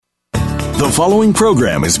The following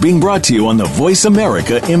program is being brought to you on the Voice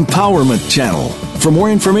America Empowerment Channel. For more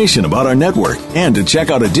information about our network and to check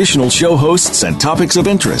out additional show hosts and topics of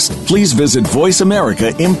interest, please visit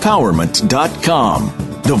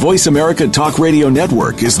voiceamericaempowerment.com. The Voice America Talk Radio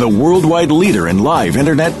Network is the worldwide leader in live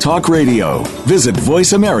Internet talk radio. Visit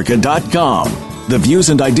voiceamerica.com. The views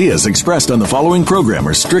and ideas expressed on the following program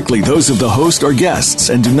are strictly those of the host or guests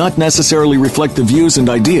and do not necessarily reflect the views and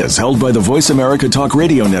ideas held by the Voice America Talk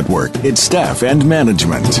Radio Network, its staff, and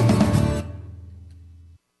management.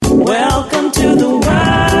 Welcome to the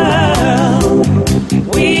world.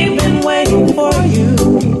 We've been waiting for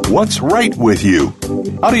you. What's right with you?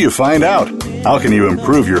 How do you find out? How can you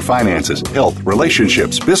improve your finances, health,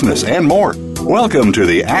 relationships, business, and more? Welcome to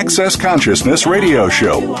the Access Consciousness Radio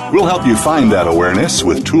Show. We'll help you find that awareness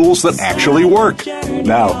with tools that actually work.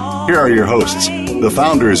 Now, here are your hosts, the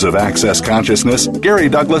founders of Access Consciousness, Gary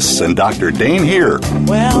Douglas and Dr. Dane Heer.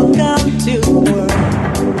 Welcome to the world.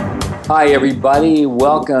 Hi, everybody.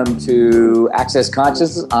 Welcome to Access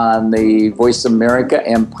Consciousness on the Voice America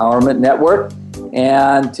Empowerment Network.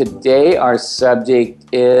 And today our subject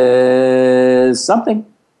is something.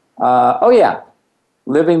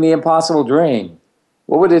 Living the impossible dream.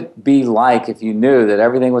 What would it be like if you knew that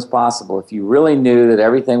everything was possible? If you really knew that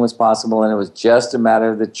everything was possible and it was just a matter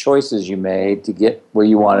of the choices you made to get where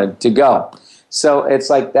you wanted to go. So it's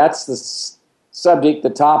like that's the subject, the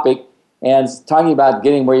topic, and talking about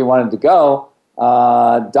getting where you wanted to go.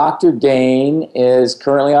 Dr. Dane is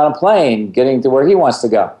currently on a plane getting to where he wants to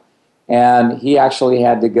go. And he actually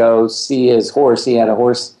had to go see his horse. He has a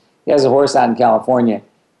horse out in California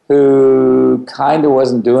who kind of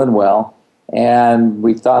wasn't doing well, and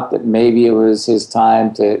we thought that maybe it was his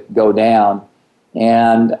time to go down.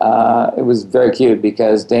 And it was very cute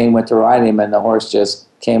because Dane went to ride him, and the horse just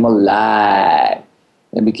came alive.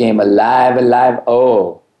 It became alive,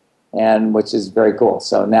 and which is very cool.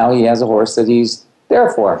 So now he has a horse that he's there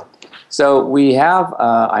for. So we have,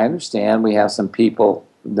 I understand, we have some people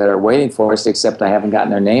that are waiting for us, except I haven't gotten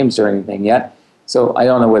their names or anything yet. So I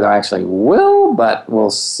don't know whether I actually will, but we'll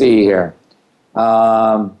see here.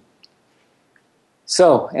 And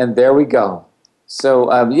there we go. So,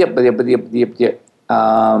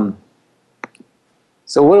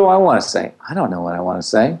 so what do I want to say? I don't know what I want to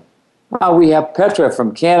say. We have Petra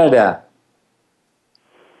from Canada.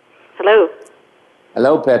 Hello.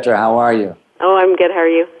 Hello, Petra. How are you? Oh, I'm good. How are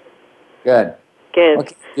you? Good. Good. What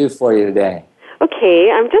can I do for you today?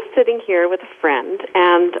 Okay, I'm just sitting here with a friend,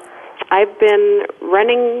 and I've been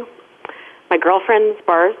running my girlfriend's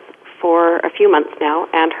bars for a few months now,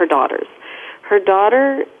 and her daughter's. Her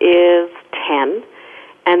daughter is 10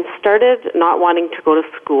 and started not wanting to go to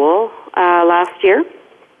school last year.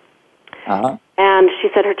 Uh-huh. And she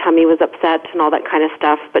said her tummy was upset and all that kind of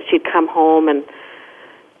stuff, but she'd come home and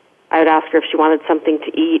I would ask her if she wanted something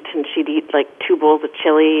to eat, and she'd eat like 2 bowls of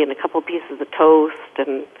chili and a couple pieces of toast,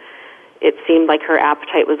 and it seemed like her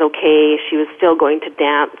appetite was okay. She was still going to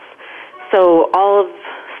dance. So all of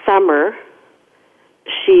summer,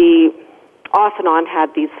 she off and on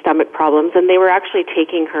had these stomach problems, and they were actually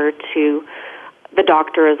taking her to the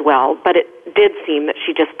doctor as well. But it did seem that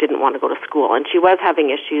she just didn't want to go to school, and she was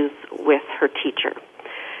having issues with her teacher.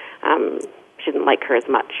 She didn't like her as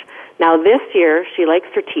much. Now this year, she likes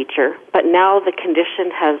her teacher, but now the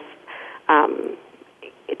condition has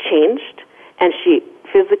changed, and she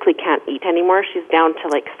physically can't eat anymore. She's down to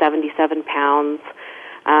like 77 pounds.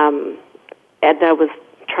 Edna was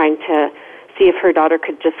trying to see if her daughter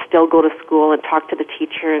could just still go to school and talk to the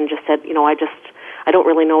teacher, and just said, I don't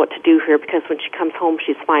really know what to do here, because when she comes home,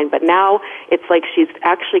 she's fine. But now it's like she's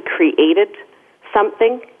actually created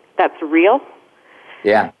something that's real.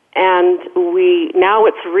 Yeah. And now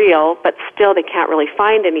it's real, but still they can't really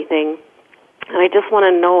find anything. And I just want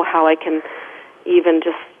to know how I can even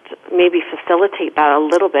just maybe facilitate that a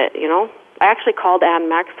little bit, I actually called Ann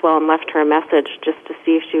Maxwell and left her a message just to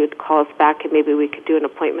see if she would call us back, and maybe we could do an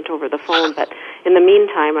appointment over the phone. But in the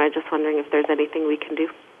meantime, I'm just wondering if there's anything we can do.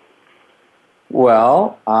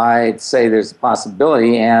 Well, I'd say there's a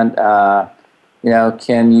possibility, and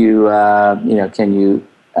can you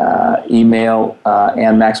email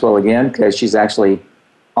Ann Maxwell again, because she's actually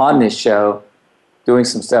on this show doing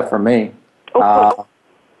some stuff for me. Oh, cool.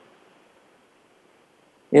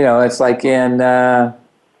 It's like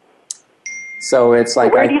so it's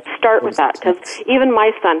like... Where do you start with that? Because even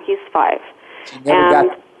my son, he's 5.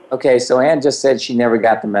 Okay, so Ann just said she never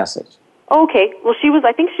got the message. Okay. Well,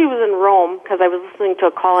 I think she was in Rome, because I was listening to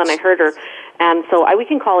a call and I heard her. And so we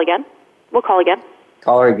can call again. We'll call again.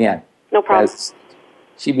 Call her again. No problem.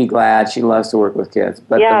 She'd be glad. She loves to work with kids.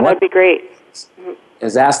 But yeah, that'd be great.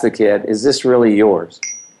 Is ask the kid, is this really yours?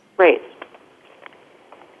 Right.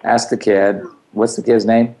 Ask the kid. What's the kid's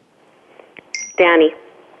name? Danny.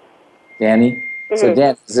 Danny? So,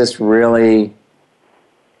 Dan, is this really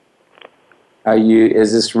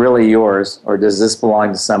yours, or does this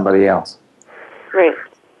belong to somebody else? Right.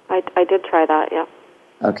 I did try that, yeah.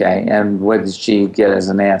 Okay, and what did she get as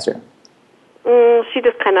an answer? She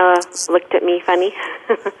just kind of looked at me funny.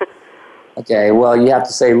 Okay, well, you have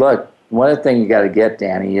to say, look, one of the things you got to get,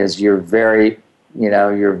 Danny, is you're very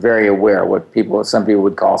aware, some people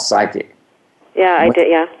would call psychic. Yeah, I did,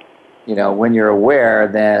 yeah. When you're aware,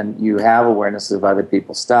 then you have awareness of other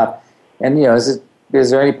people's stuff. And, is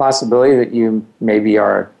there any possibility that you maybe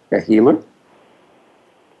are a healer?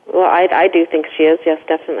 Well, I do think she is, yes,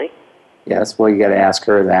 definitely. Yes, well, you got to ask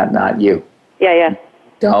her that, not you. Yeah.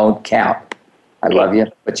 Don't count. I love you,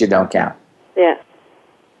 but you don't count. Yeah.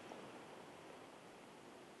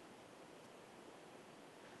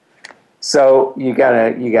 So you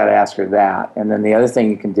gotta ask her that, and then the other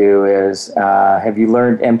thing you can do is, have you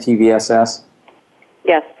learned MTVSS?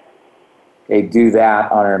 Yes. Okay, do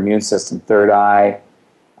that on our immune system. Third eye,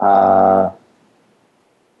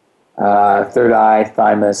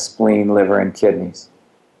 thymus, spleen, liver, and kidneys.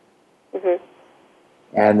 Mm-hmm.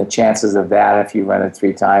 And the chances of that, if you run it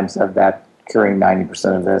 3 times, of that curing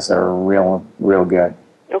 90% of this are real good.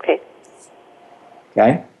 Okay.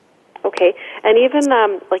 Okay. Okay, and even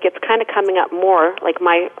it's kind of coming up more. Like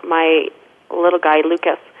my little guy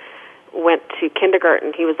Lucas went to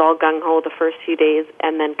kindergarten. He was all gung ho the first few days,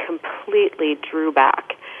 and then completely drew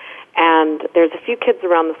back. And there's a few kids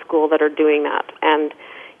around the school that are doing that. And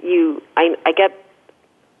I get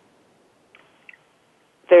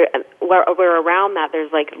there where around that.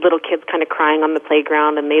 There's like little kids kind of crying on the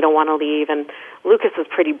playground, and they don't want to leave. And Lucas is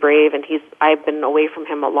pretty brave, and I've been away from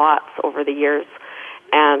him a lot over the years.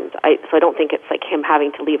 And so I don't think it's like him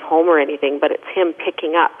having to leave home or anything, but it's him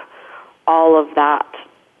picking up all of that.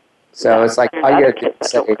 So it's like,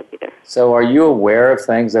 so are you aware of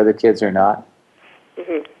things other kids are not?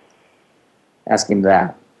 Mm-hmm. Ask him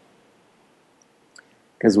that.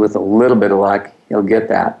 Because with a little bit of luck, he'll get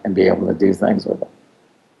that and be able to do things with it.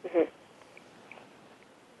 Mm-hmm.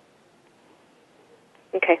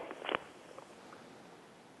 Okay.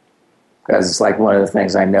 Because it's like one of the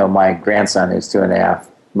things I know my grandson who's 2.5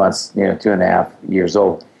 months, 2.5 years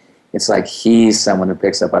old. It's like he's someone who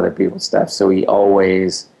picks up other people's stuff. So he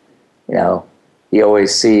always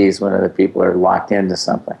sees when other people are locked into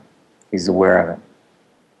something. He's aware of it.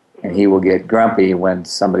 And he will get grumpy when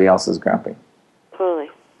somebody else is grumpy.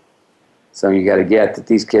 Totally. So you got to get that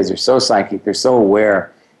these kids are so psychic, they're so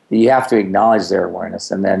aware, that you have to acknowledge their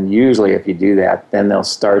awareness. And then usually if you do that, then they'll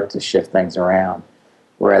start to shift things around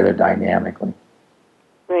rather dynamically.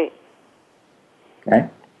 Right. Okay?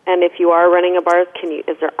 And if you are running a bar,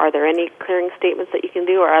 are there any clearing statements that you can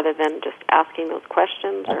do, or other than just asking those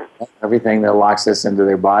questions? Or everything that locks us into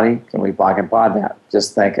their body, can we block and pod that?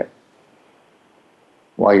 Just think it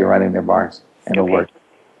while you're running their bars, and it'll work.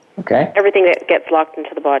 Okay? Everything that gets locked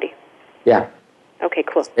into the body. Yeah. Okay,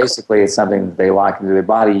 cool. Basically, it's something that they lock into their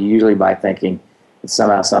body, usually by thinking that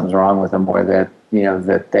somehow something's wrong with them, or that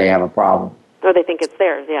that they have a problem. Or they think it's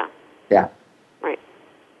theirs. Yeah. Yeah. Right.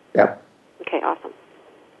 Yep. Okay. Awesome.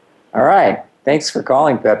 All right. Thanks for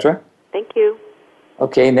calling, Petra. Thank you.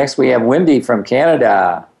 Okay, next we have Wendy from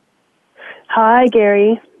Canada. Hi,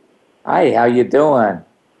 Gary. Hi, how you doing?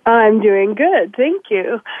 I'm doing good, thank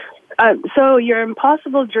you. So your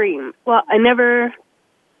impossible dream. Well, I never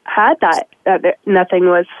had that nothing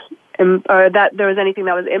was, or that there was anything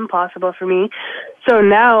that was impossible for me. So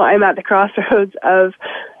now I'm at the crossroads of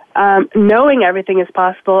knowing everything is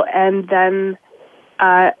possible and then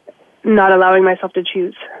not allowing myself to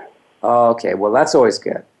choose. Okay, well, that's always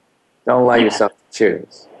good. Don't allow yourself to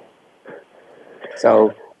choose.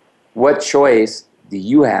 So what choice do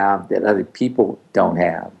you have that other people don't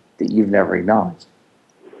have, that you've never acknowledged?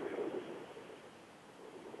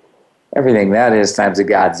 Everything that is times a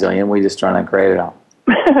godzillion. We just try and create it all.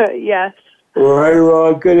 Yes. Right,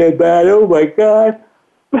 wrong, good and bad. Oh, my God.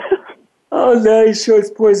 Oh, nice shorts,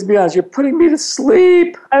 boys, to be honest. You're putting me to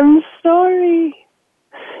sleep. I'm sorry.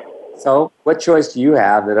 So what choice do you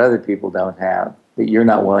have that other people don't have that you're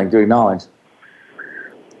not willing to acknowledge?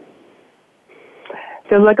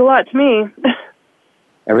 Feels like a lot to me.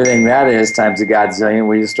 Everything that is times a godzillion.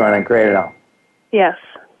 We just try and create it all. Yes.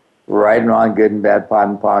 Right and wrong, good and bad, pot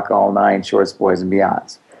and pock, all nine, shorts, boys, and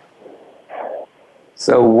beyonds.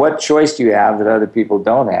 So what choice do you have that other people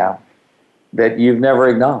don't have that you've never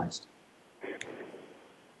acknowledged?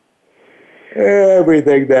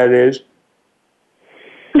 Everything that is.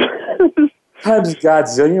 Times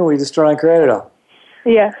godzillion, we just try and create it all.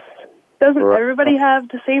 Yes. Doesn't everybody have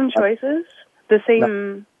the same choices? The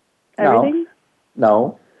same everything?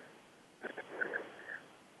 No.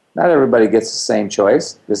 Not everybody gets the same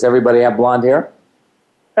choice. Does everybody have blonde hair?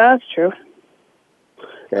 That's true.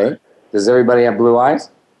 Okay. Does everybody have blue eyes?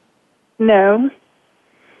 No.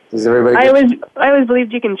 Does everybody? I always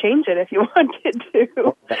believed you can change it if you wanted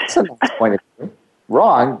to. That's a nice point of view.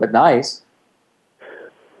 Wrong, but nice.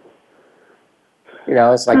 You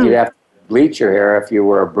know, it's like you'd have to bleach your hair if you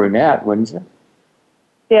were a brunette, wouldn't you?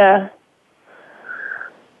 Yeah.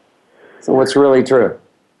 So what's really true?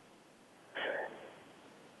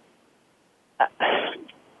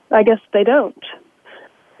 I guess they don't.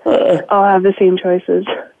 All have the same choices.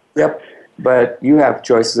 Yep. But you have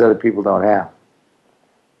choices other people don't have.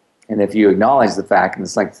 And if you acknowledge the fact, and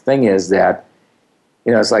it's like the thing is that,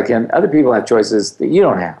 you know, it's like, and other people have choices that you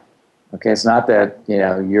don't have. Okay, it's not that, you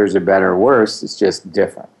know, yours are better or worse, it's just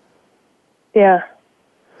different. Yeah.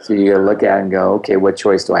 So you gotta look at it and go, okay, what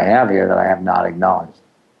choice do I have here that I have not acknowledged?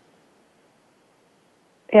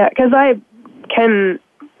 Yeah, because I can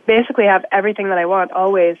basically have everything that I want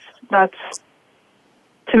always. That's,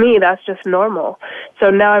 to me, that's just normal. So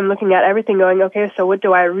now I'm looking at everything going, okay, so what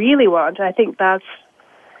do I really want? I think that's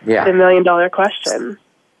the $1 million question.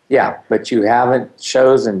 Yeah, but you haven't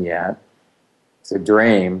chosen yet to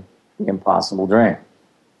dream the impossible dream.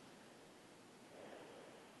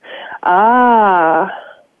 Ah.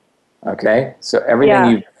 Okay, so everything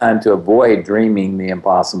you've done to avoid dreaming the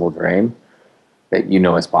impossible dream that you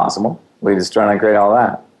know is possible, we're just trying to create all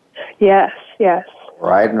that. Yes, yes.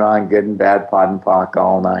 Right and wrong, good and bad, pod and pock,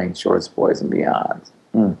 all nine, shorts, boys, and beyonds.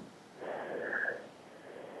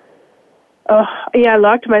 Oh, yeah, I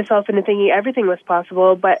locked myself into thinking everything was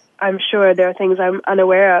possible, but I'm sure there are things I'm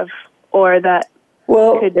unaware of or that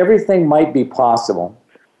everything might be possible,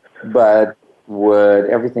 but would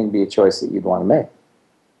everything be a choice that you'd want to make?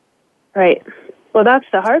 Right. Well, that's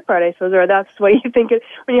the hard part, I suppose, or that's what you think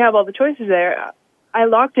when you have all the choices there. I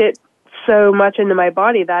locked it so much into my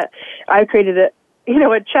body that I created a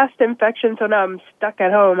chest infection, so now I'm stuck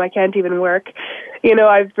at home. I can't even work. You know,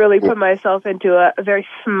 I've really put myself into a very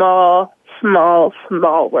small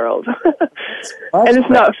world. And it's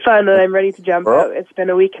not fun, and I'm ready to jump out. It's been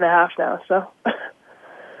a week and a half now, so.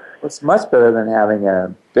 It's much better than having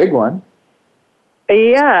a big one.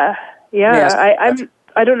 Yeah.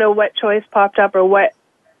 I don't know what choice popped up or what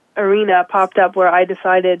arena popped up where I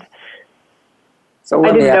decided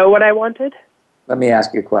I didn't know what I wanted. Let me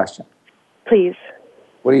ask you a question. Please.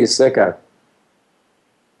 What are you sick of?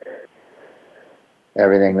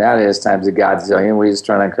 Everything that is times a godzillion. We just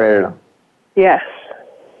trying to create them. Yes.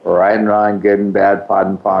 Right and wrong, good and bad, pod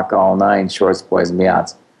and pock, all nine, shorts, boys, and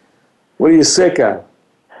beyonds. What are you sick of?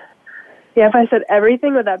 Yeah, if I said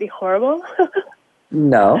everything, would that be horrible?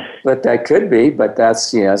 No, but that could be. But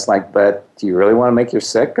that's, it's like, but do you really want to make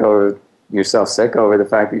yourself sick over the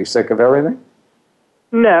fact that you're sick of everything?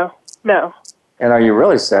 No. And are you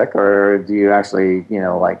really sick, or do you actually,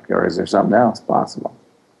 or is there something else possible?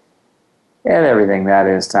 And everything that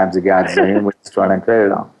is times a godzillion, we just trying to create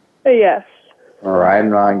it all. Yes. All right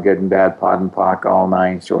and wrong, good and bad, pod and pock, all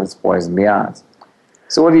nine, shorts, boys, and beyonds.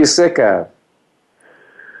 So what are you sick of?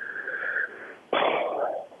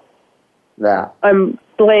 That. I'm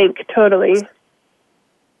blank, totally.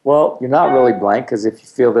 Well, you're not really blank, because if you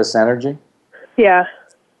feel this energy,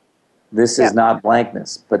 this is not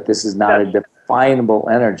blankness, but this is not a definable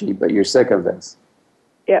energy, but you're sick of this.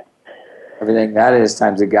 Yeah. Everything that is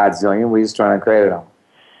times a godzillion, we just trying to create it all.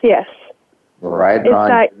 Yes. Right,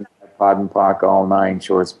 wrong, pod and pock, all nine,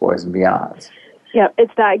 shorts, boys, and beyonds. Yeah,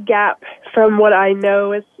 it's that gap from what I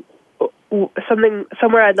know is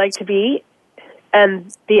somewhere I'd like to be,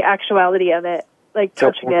 and the actuality of it, like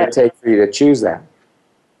touching it. So what would it take for you to choose that?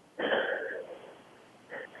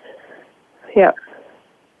 Yeah.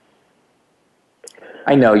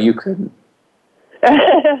 I know you couldn't.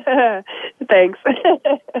 Thanks.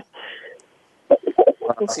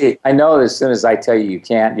 Well, see, I know as soon as I tell you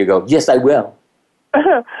can't, you go, yes, I will.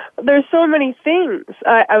 There's so many things.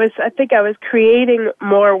 I think I was creating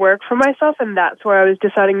more work for myself, and that's where I was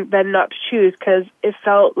deciding then not to choose, because it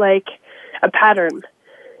felt like a pattern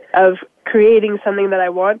of creating something that I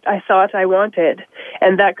thought I wanted,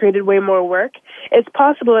 and that created way more work. It's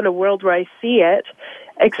possible in a world where I see it,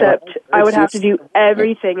 except I would have to do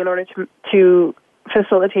everything in order to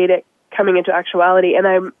facilitate it coming into actuality, and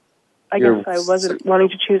I guess I wasn't wanting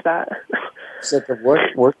to choose that. Sick of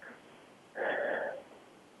work?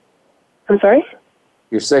 I'm sorry?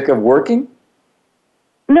 You're sick of working?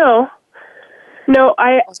 No,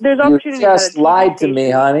 there's opportunities. You just lied to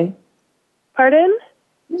me, honey. Pardon?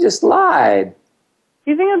 You just lied.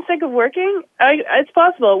 You think I'm sick of working? It's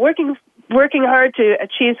possible. Working working hard to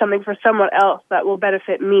achieve something for someone else that will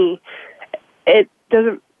benefit me, it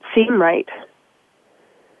doesn't seem right.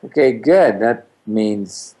 Okay, good. That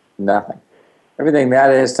means nothing. Everything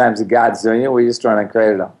that is times the God's doing it, we just trying to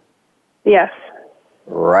create it all. Yes.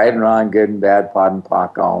 Right and wrong, good and bad, pod and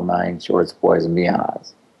pock, all nine, shorts, boys, and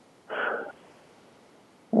beyonds.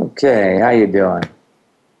 Okay, how you doing?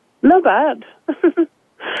 Not bad.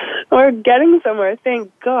 We're getting somewhere,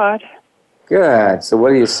 thank God. Good. So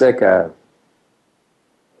what are you sick of?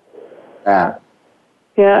 That.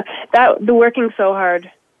 Yeah, the working so hard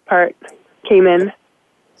part came in.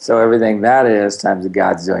 So everything that is times the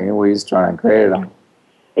God's doing it, we just trying to create it all.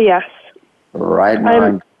 Yes. Right and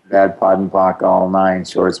wrong, bad, pod and pock, all nine,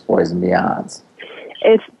 shorts, boys, and beyonds.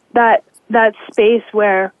 It's that space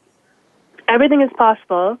where everything is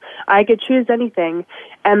possible. I could choose anything,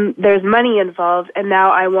 and there's money involved. And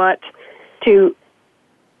now I want to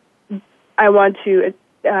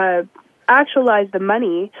actualize the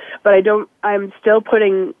money, but I'm still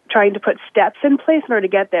trying to put steps in place in order to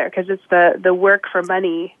get there, because it's the work for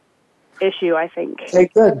money issue, I think. Okay,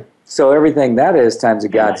 good. So everything that is times the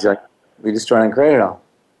God's doing, we just trying to create it all.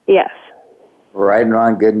 Yes. Right and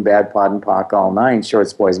wrong, good and bad, pod and pock, all nine,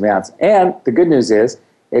 shorts, boys, and beyonds. And the good news is,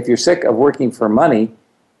 if you're sick of working for money,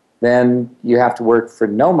 then you have to work for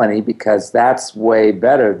no money, because that's way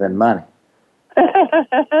better than money.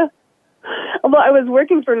 Well, I was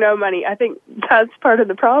working for no money. I think that's part of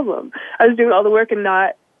the problem. I was doing all the work and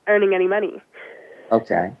not earning any money.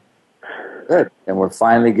 Okay. Good. And we're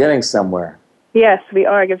finally getting somewhere. Yes, we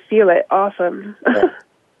are. I can feel it. Awesome.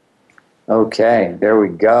 Okay, there we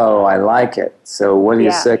go. I like it. So what are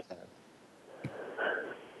you sick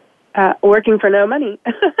of? Working for no money.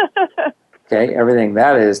 Okay, everything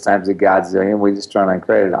that is times the God's doing, and we just trying to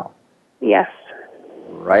create it all. Yes.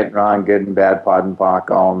 Right and wrong, good and bad, pod and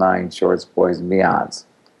pock, all nine, shorts, boys, and beyonds.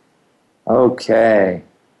 Okay.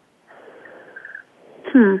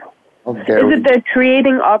 Is it the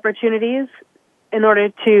creating opportunities in order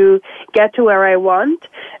to get to where I want?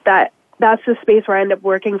 That's the space where I end up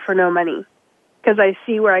working for no money, because I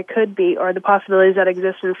see where I could be or the possibilities that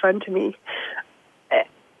exist in front of me.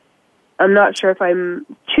 I'm not sure if I'm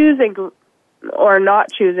choosing or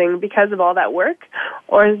not choosing because of all that work,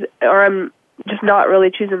 or I'm just not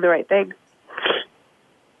really choosing the right thing.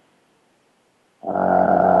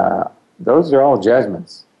 Those are all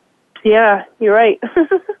judgments. Yeah, you're right.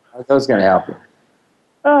 How are those going to help you?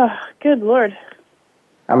 Oh, good Lord.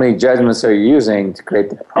 How many judgments are you using to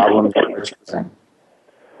create the problems that you're choosing?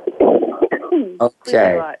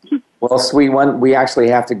 Okay. Well, sweet one, we actually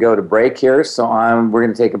have to go to break here, so we're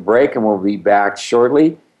going to take a break, and we'll be back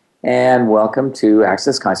shortly. And welcome to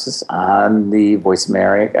Access Consciousness on the Voice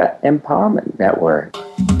America Empowerment Network.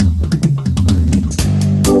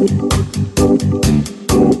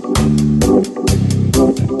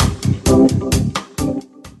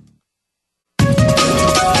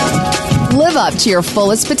 Live up to your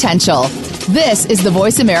fullest potential. This is the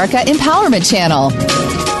Voice America Empowerment Channel.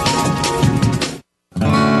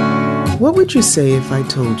 What would you say if I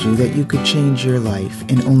told you that you could change your life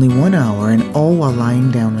in only 1 hour, and all while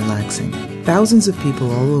lying down relaxing? Thousands of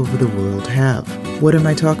people all over the world have. What am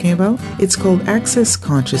I talking about? It's called Access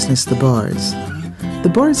Consciousness, the BARS.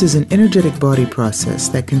 The BARS is an energetic body process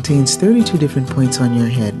that contains 32 different points on your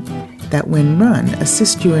head that, when run,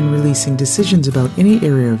 assist you in releasing decisions about any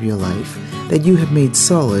area of your life that you have made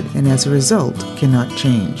solid and as a result cannot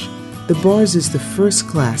change. The BARS is the first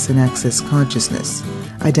class in Access Consciousness,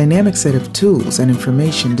 a dynamic set of tools and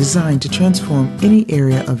information designed to transform any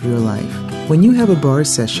area of your life. When you have a BARS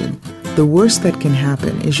session, the worst that can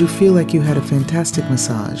happen is you feel like you had a fantastic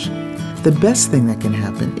massage. The best thing that can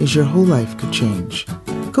happen is your whole life could change.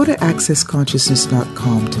 Go to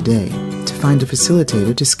accessconsciousness.com today to find a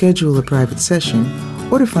facilitator to schedule a private session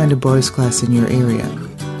or to find a BARS class in your area.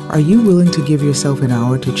 Are you willing to give yourself an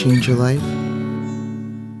hour to change your life?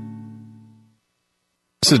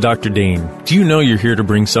 This is Dr. Dean. Do you know you're here to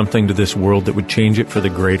bring something to this world that would change it for the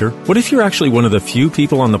greater? What if you're actually one of the few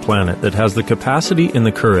people on the planet that has the capacity and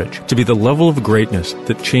the courage to be the level of greatness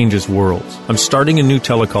that changes worlds? I'm starting a new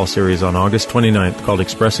telecall series on August 29th called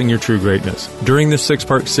Expressing Your True Greatness. During this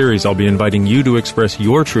 6-part series, I'll be inviting you to express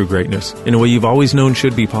your true greatness in a way you've always known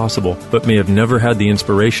should be possible, but may have never had the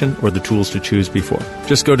inspiration or the tools to choose before.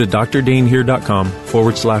 Just go to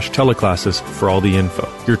drdanehere.com/teleclasses for all the info.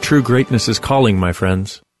 Your true greatness is calling, my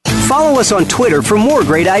friends. Follow us on Twitter for more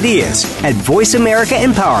great ideas at Voice America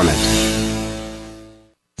Empowerment.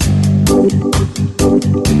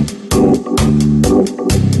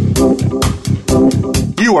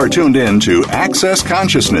 You are tuned in to Access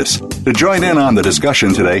Consciousness. To join in on the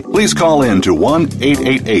discussion today, please call in to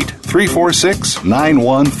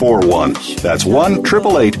 1-888-346-9141. That's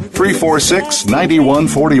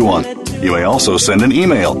 1-888-346-9141. You may also send an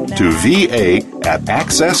email to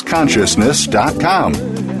va@accessconsciousness.com.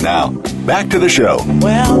 Now, back to the show.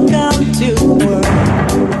 Welcome to the world.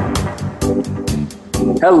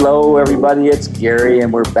 Hello, everybody. It's Gary,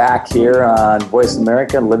 and we're back here on Voice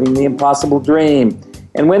America, Living the Impossible Dream.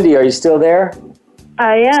 And Wendy, are you still there?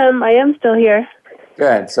 I am still here.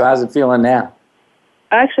 Good. So how's it feeling now?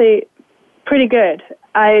 Actually, pretty good.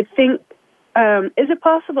 I think, is it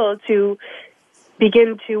possible to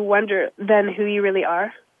begin to wonder then who you really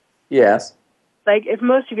are? Yes. Like, if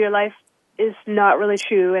most of your life is not really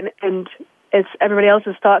true and it's everybody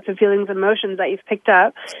else's thoughts and feelings and emotions that you've picked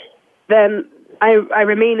up, then I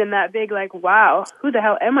remain in that big, like, wow, who the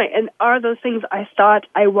hell am I? And are those things I thought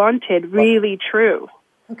I wanted really true?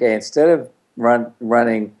 Okay, instead of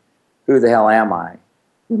running, who the hell am I?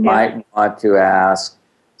 You might want to ask,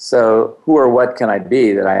 so who or what can I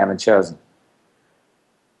be that I haven't chosen?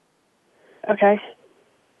 Okay.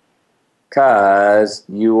 Because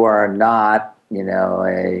you are not, you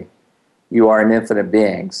are an infinite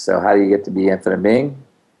being. So how do you get to be infinite being?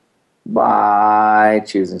 By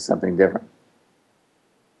choosing something different.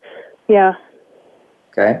 Yeah.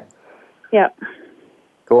 Okay? Yeah.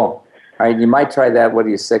 Cool. All right, you might try that, what are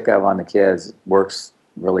you sick of, on the kids. It works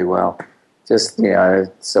really well. Just,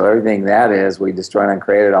 so everything that is, we destroy and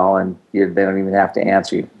uncreate it all, and they don't even have to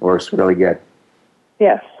answer you. It works really good.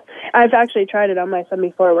 Yes. I've actually tried it on my son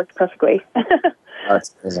before. It worked perfectly.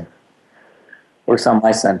 That's amazing. Works on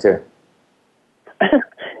my son, too.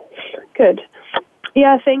 Good.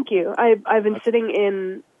 Yeah, thank you. I've been sitting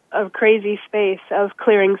in a crazy space of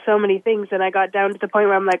clearing so many things, and I got down to the point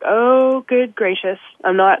where I'm like, oh, good gracious.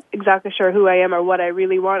 I'm not exactly sure who I am or what I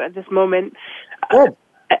really want at this moment. Good.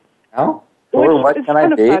 Or what can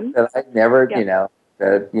I be fun. that I never,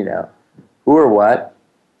 who or what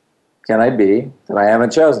can I be that I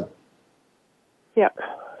haven't chosen? Yeah.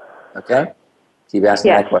 Okay? Keep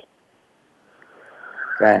asking that question.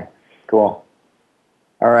 Okay, cool.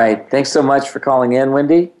 All right, thanks so much for calling in,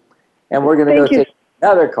 Wendy. And we're going to go take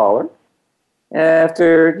another caller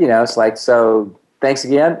after, it's like, so thanks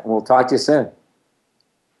again, and we'll talk to you soon.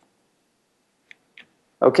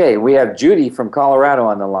 Okay, we have Judy from Colorado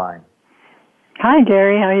on the line. Hi,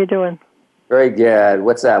 Gary. How you doing? Very good.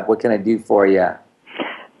 What's up? What can I do for you?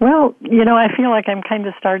 Well, I feel like I'm kind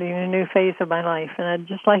of starting a new phase of my life, and I'd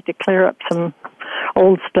just like to clear up some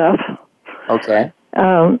old stuff. Okay.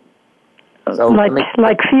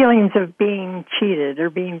 Like feelings of being cheated or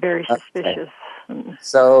being very suspicious. Okay.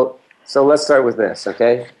 So let's start with this,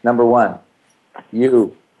 okay? Number one,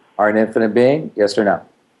 you are an infinite being, yes or no?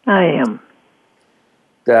 I am.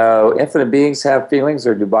 Do infinite beings have feelings,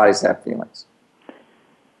 or do bodies have feelings?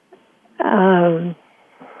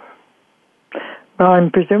 Well,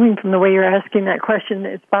 I'm presuming from the way you're asking that question,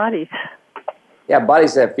 it's bodies. Yeah,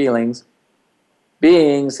 bodies have feelings.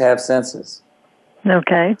 Beings have senses.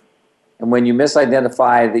 Okay. And when you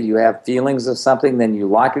misidentify that you have feelings of something, then you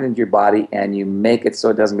lock it into your body and you make it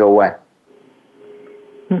so it doesn't go away.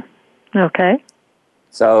 Okay.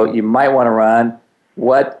 So you might want to run,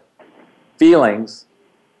 what feelings,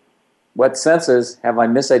 what senses have I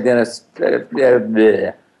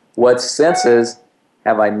misidentified? What senses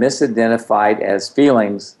have I misidentified as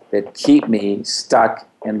feelings that keep me stuck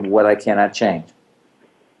in what I cannot change?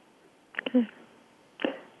 Okay.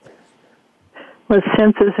 What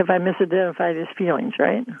senses have I misidentified as feelings,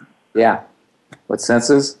 right? Yeah. What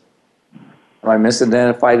senses have I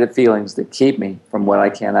misidentified as feelings that keep me from what I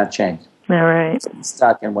cannot change? All right.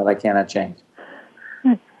 Stuck in what I cannot change.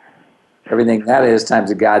 Everything that is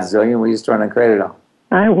times a godzillion, we just run and create it all.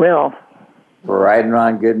 I will. Right and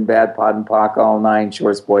wrong, good and bad, pod and pock, all nine,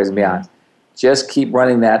 shorts, boys, and beyond. Just keep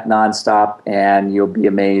running that nonstop, and you'll be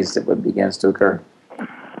amazed at what begins to occur.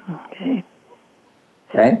 Okay.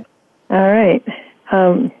 Okay? All right.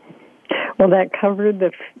 Well, that covered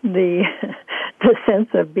the the sense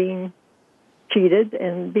of being cheated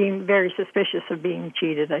and being very suspicious of being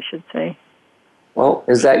cheated, I should say. Well,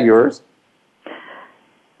 is that yours?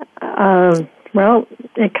 Well,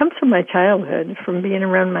 it comes from my childhood, from being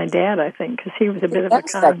around my dad, I think, because he was a bit of a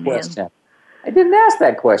con man. I didn't ask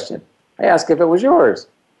that question. I asked if it was yours.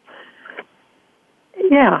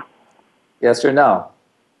 Yeah. Yes or no?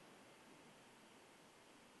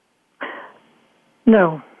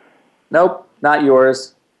 No. Nope, not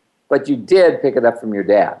yours. But you did pick it up from your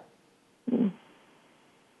dad.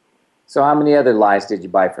 So how many other lies did you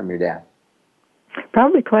buy from your dad?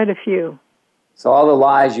 Probably quite a few. So all the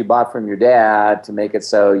lies you bought from your dad to make it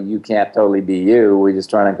so you can't totally be you, we're just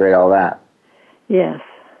trying to create all that. Yes.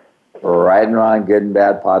 Right and wrong, good and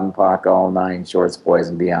bad, pod and pock, all nine shorts, boys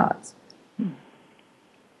and beyonds.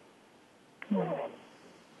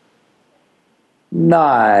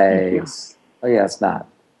 Nice. Oh, yeah, it's not.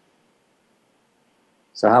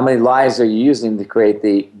 So how many lies are you using to create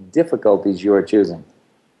the difficulties you are choosing?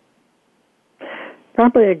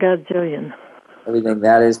 Probably a godzillion. Everything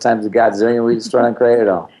that is times a godzillion, we just trying to create it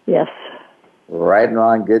all. Yes. Right and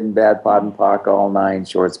wrong, good and bad, pod and pock, all nine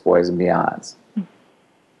shorts, boys and beyonds.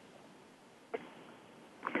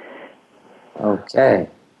 Okay.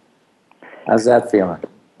 How's that feeling?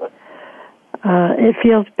 It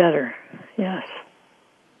feels better. Yes.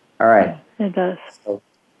 All right. It does.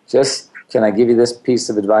 So can I give you this piece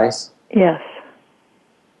of advice? Yes.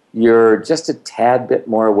 You're just a tad bit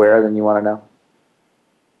more aware than you want to know.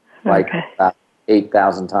 Like Okay.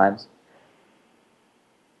 8,000 times.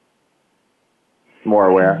 More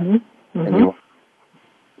aware. Mm-hmm. Than you.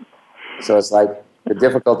 So it's like the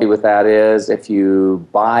difficulty with that is if you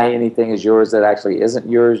buy anything as yours that actually isn't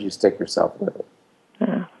yours, you stick yourself with it.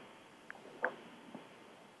 Yeah.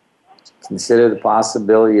 Consider the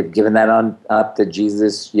possibility of giving that up to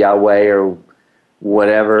Jesus, Yahweh, or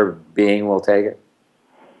whatever being will take it.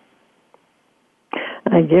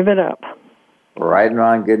 I give it up. Right and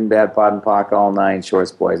wrong, good and bad, pod and pock, all nine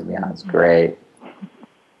shorts, boys and beyonds. Great.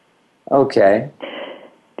 Okay.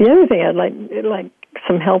 The other thing I'd like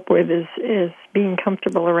some help with is being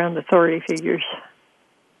comfortable around authority figures.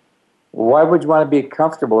 Why would you want to be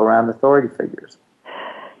comfortable around authority figures?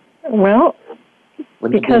 Well,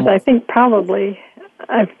 because I think probably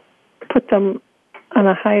I've put them on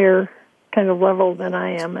a higher kind of level than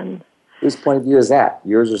I am. And whose point of view is that?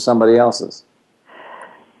 Yours or somebody else's?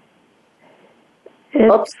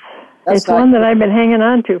 It's one that I've been hanging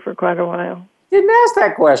on to for quite a while. Didn't ask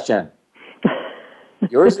that question.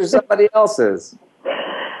 Yours or somebody else's?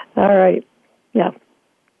 All right. Yeah.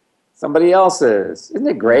 Somebody else's. Isn't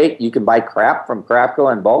it great? You can buy crap from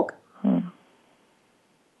Crapco in bulk.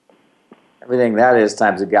 Everything that is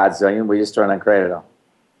times a godzillion. We just trying to create it all.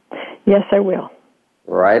 Yes, I will.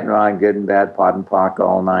 Right and wrong, good and bad, pod and pock,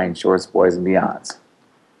 all nine shorts, boys and beyonds.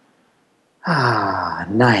 Ah,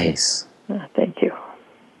 nice. Thank you.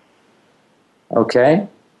 Okay.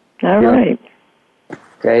 All right.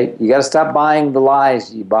 Okay, you got to stop buying the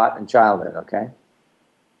lies you bought in childhood, okay?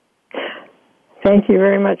 Thank you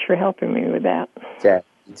very much for helping me with that. Okay,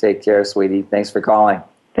 you take care, sweetie. Thanks for calling.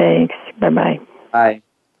 Thanks. Bye-bye. Bye.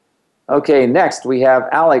 Okay, next we have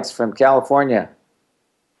Alex from California.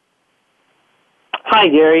 Hi,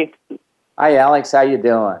 Gary. Hi, Alex. How you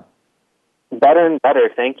doing? Better and better,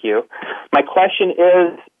 thank you. My question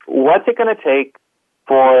is, what's it going to take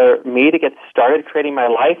for me to get started creating my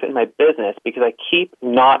life and my business, because I keep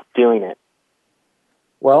not doing it?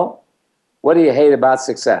 Well, what do you hate about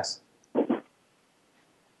success?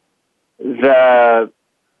 The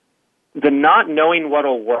not knowing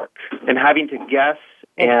what'll work and having to guess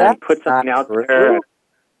and put something out there.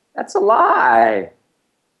 That's a lie.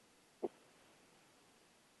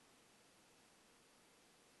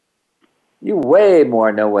 You way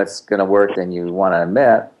more know what's going to work than you want to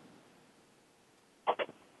admit.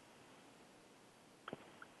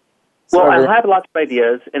 Well, I have lots of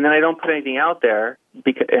ideas, and then I don't put anything out there,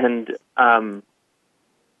 and I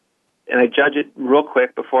judge it real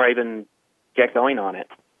quick before I even get going on it.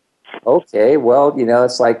 Okay, well,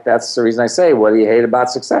 it's like that's the reason I say, what do you hate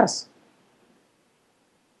about success?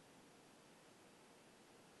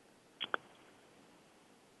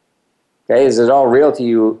 Okay, is it all real to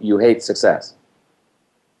you? You hate success?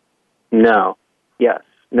 No. Yes.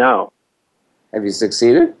 No. Have you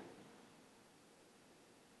succeeded?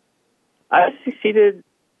 I've succeeded,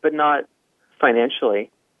 but not financially.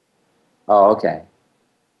 Oh, okay.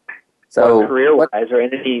 So, or career-wise, or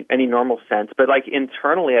in any normal sense. But like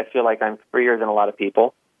internally, I feel like I'm freer than a lot of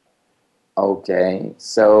people. Okay.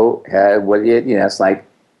 So, what do you? It's like,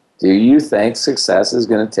 do you think success is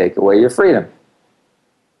going to take away your freedom?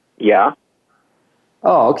 Yeah.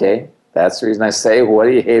 Oh, okay. That's the reason I say, what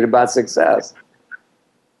do you hate about success?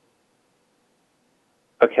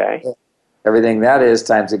 Okay. Everything that is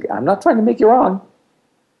times I'm not trying to make you wrong.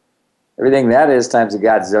 Everything that is times a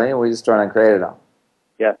godzillion, we just trying to create it all.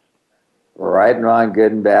 Yes. Right and wrong,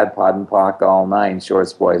 good and bad, pod and pock, all nine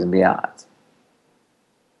shorts, boys and beyond.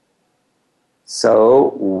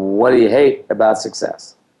 So, what do you hate about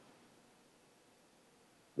success?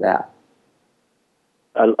 That.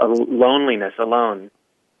 A loneliness, alone.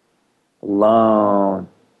 Alone.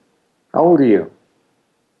 How old are you?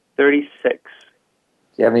 36. Do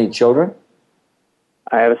you have any children?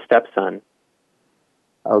 I have a stepson.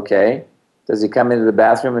 Okay. Does he come into the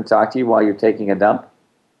bathroom and talk to you while you're taking a dump?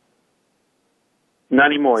 Not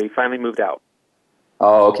anymore. He finally moved out.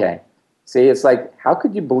 Oh, okay. See, it's like, how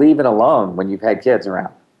could you believe in alone when you've had kids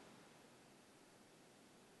around?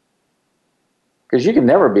 Because you can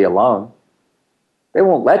never be alone. They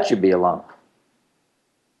won't let you be alone.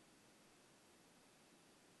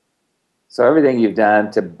 So everything you've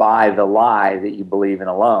done to buy the lie that you believe in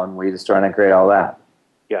alone, we destroy and create all that.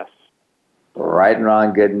 Yes. Right and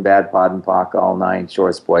wrong, good and bad, pod and pock, all nine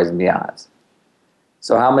shorts, boys and beyonds.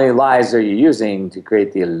 So how many lies are you using to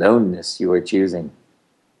create the aloneness you are choosing?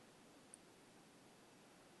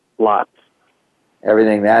 Lots.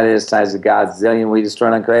 Everything that is times a godzillion, we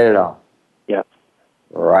destroy and create it all. Yes.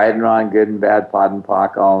 Right and wrong, good and bad, pod and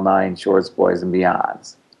pock, all nine shorts, boys and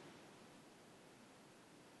beyonds.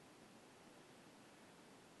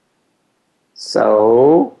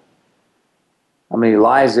 So, how many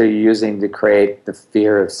lies are you using to create the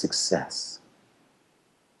fear of success?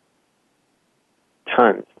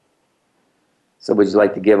 Tons. So would you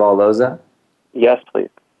like to give all those up? Yes, please.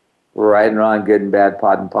 Right and wrong, good and bad,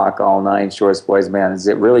 pod and pock, all nine shorts, boys and beyonds. Is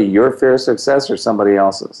it really your fear of success or somebody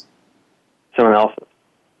else's? Someone else's.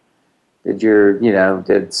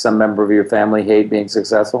 Did some member of your family hate being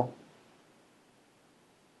successful?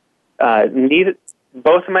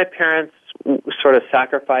 Both of my parents sort of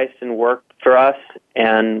sacrificed and worked for us,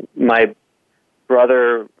 and my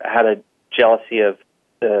brother had a jealousy of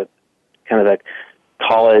the kind of the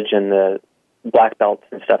college and the black belts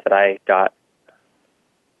and stuff that I got.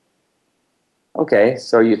 Okay,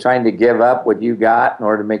 so you're trying to give up what you got in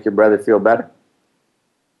order to make your brother feel better?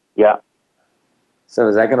 Yeah. So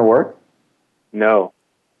is that going to work? No.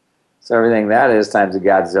 So everything that is times a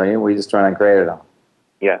godzillion, we just try and create it all.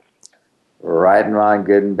 Yes. Right and wrong,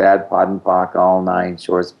 good and bad, pod and pock, all nine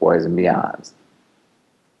shorts, boys and beyonds.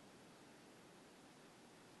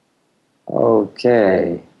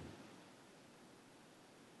 Okay.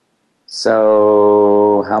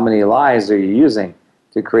 So how many lies are you using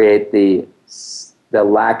to create the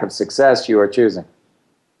lack of success you are choosing?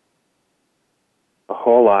 A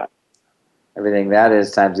whole lot. Everything that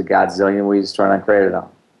is times a godzillion, we just try and create it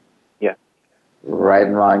all. Yeah. Right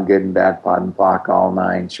and wrong, good and bad, pod and pock, all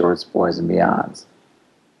nine shorts, boys and beyonds.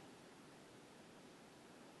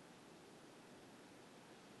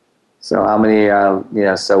 So how many,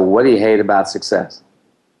 so what do you hate about success?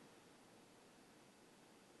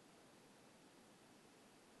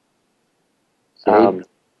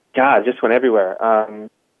 God, it just went everywhere.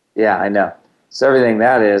 Yeah, I know. So everything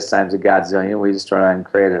that is times a godzillion, we just try and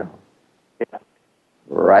create it all. Yeah.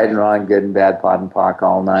 Right and wrong, good and bad, pod and pock,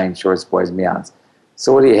 all nine shorts, boys and beyonds.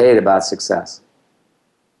 So what do you hate about success?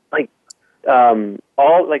 There's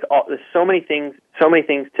so many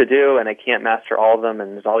things to do, and I can't master all of them,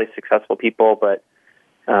 and there's all these successful people, but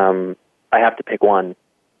I have to pick one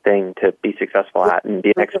thing to be successful at and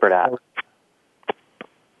be an expert at.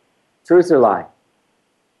 Truth or lie?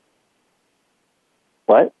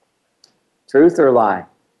 What? Truth or lie?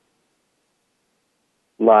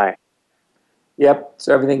 Lie. Yep.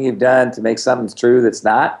 So everything you've done to make something true that's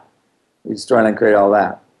not, you just try and create all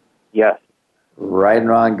that. Yes. Right and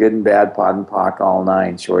wrong, good and bad, pod and pock, all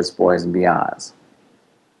nine shorts, boys and beyonds.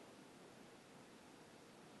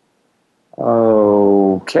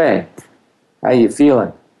 Okay. How you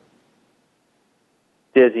feeling?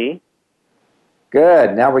 Dizzy.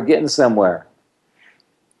 Good. Now we're getting somewhere.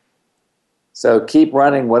 So keep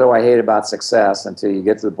running what do I hate about success until you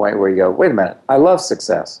get to the point where you go, wait a minute, I love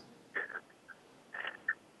success.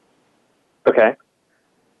 Okay.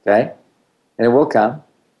 Okay? And it will come.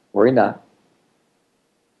 Worry not.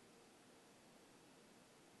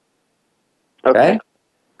 Okay?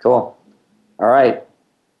 Cool. All right.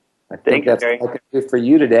 I think that's all I can do for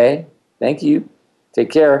you today. Thank you.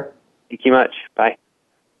 Take care. Thank you much. Bye.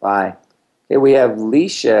 Bye. Okay, we have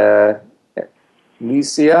Lecia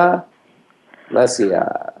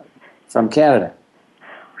from Canada.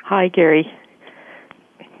 Hi, Gary.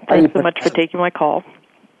 Thanks so much for taking my call.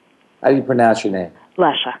 How do you pronounce your name?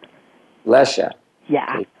 Lesha. Lesha.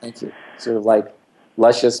 Yeah. Okay, thank you. Sort of like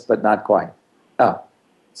luscious, but not quite. Oh,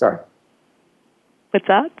 sorry. What's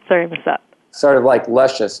that? Sorry, I missed that. Sort of like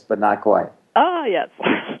luscious, but not quite. Oh, yes.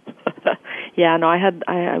 Yeah, no,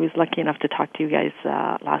 I was lucky enough to talk to you guys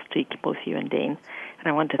last week, both you and Dane, and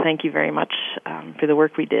I want to thank you very much for the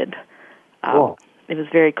work we did. Cool. It was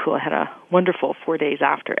very cool. I had a wonderful 4 days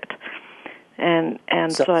after it. And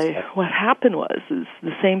what happened is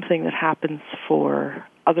the same thing that happens for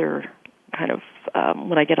other kind of,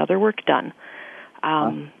 when I get other work done.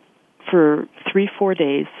 For 3-4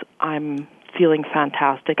 days, I'm feeling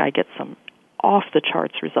fantastic. I get some off the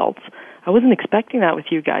charts results. I wasn't expecting that with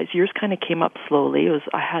you guys. Yours kind of came up slowly.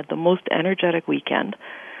 I had the most energetic weekend.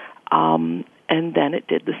 And then it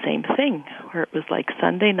did the same thing, where it was like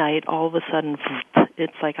Sunday night, all of a sudden,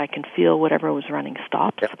 it's like I can feel whatever was running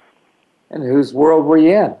stops. Yep. And whose world were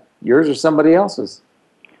you in? Yours or somebody else's?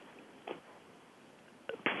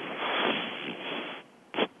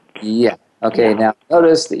 Yeah. Okay, Now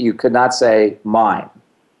notice that you could not say mine.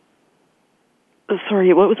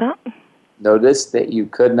 Sorry, what was that? Notice that you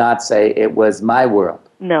could not say it was my world.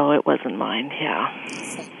 No, it wasn't mine,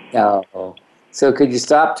 yeah. No. So could you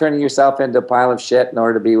stop turning yourself into a pile of shit in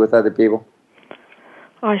order to be with other people?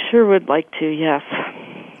 I sure would like to, yes.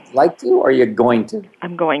 Like to, or are you going to?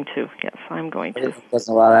 I'm going to, yes, I'm going to. It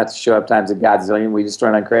doesn't allow that to show up times a godzillion. We just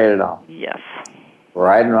run uncreated it all. Yes.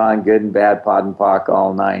 Right and wrong, good and bad, pod and pock,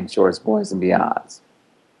 all nine shorts, boys and beyonds.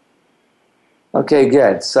 Okay,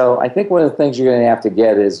 good. So I think one of the things you're going to have to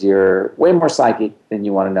get is you're way more psychic than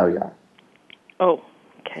you want to know you are. Oh,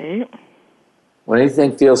 okay. When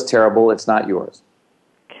anything feels terrible, it's not yours.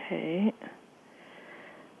 Okay.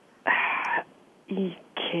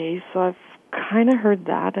 Okay, so I've kind of heard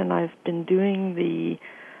that, and I've been doing the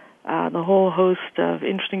whole host of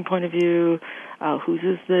interesting point of view, whose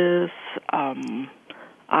is this?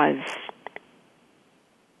 I've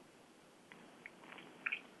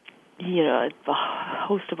a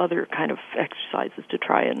host of other kind of exercises to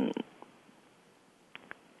try and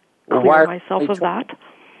clear myself of that.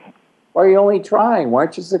 Why are you only trying? Why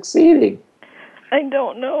aren't you succeeding? I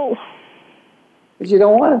don't know. Because you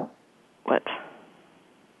don't want to. What?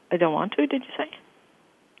 I don't want to, did you say?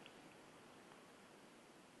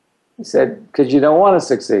 You said, because you don't want to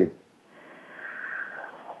succeed.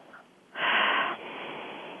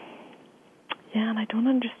 Yeah, and I don't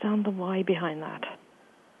understand the why behind that.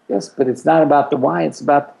 Yes, but it's not about the why, it's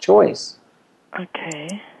about the choice.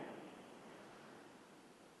 Okay.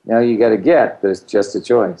 Now you got to get that it's just a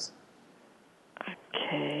choice.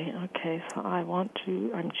 Okay, so I'm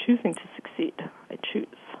choosing to succeed. I choose.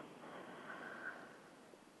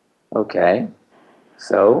 Okay,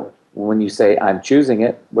 so when you say I'm choosing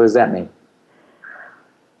it, what does that mean?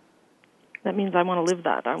 That means I want to live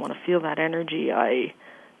that. I want to feel that energy.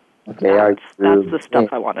 That's the stuff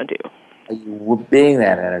I want to do. Are you being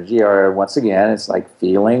that energy? Or once again, it's like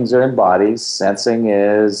feelings are in bodies, sensing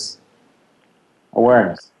is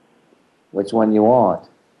awareness. Which one you want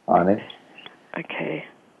on it? Okay.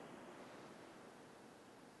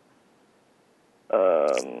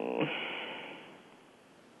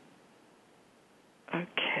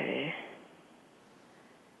 Okay.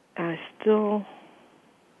 So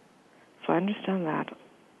I understand that.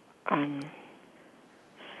 I'm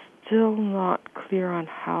still not clear on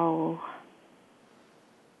how.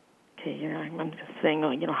 Okay, I'm just saying,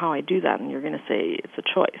 how I do that, and you're going to say it's a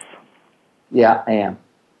choice. Yeah, I am.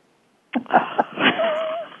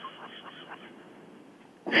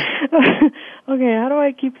 Okay, how do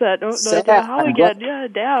I keep that? How again? Yeah,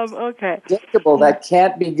 damn. Okay. Predictable. That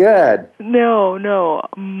can't be good. No.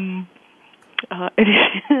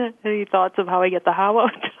 Any thoughts of how I get the how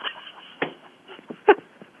out?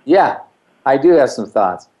 Yeah, I do have some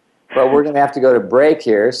thoughts. But we're going to have to go to break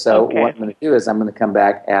here. So what I'm going to do is I'm going to come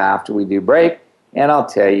back after we do break, and I'll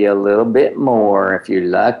tell you a little bit more if you're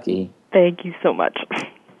lucky. Thank you so much.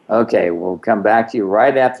 Okay, we'll come back to you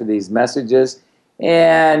right after these messages,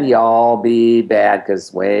 and y'all be bad because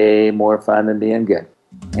it's way more fun than being good.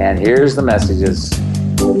 And here's the messages.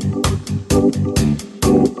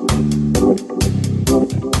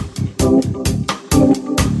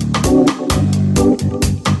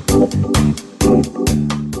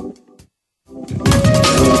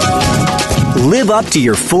 Live up to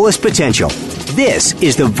your fullest potential. This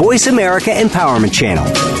is the Voice America Empowerment Channel.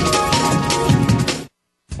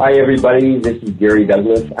 Hi, everybody. This is Gary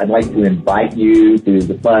Douglas. I'd like to invite you to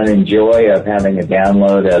the fun and joy of having a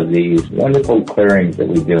download of these wonderful clearings that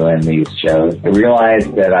we do in these shows. I realize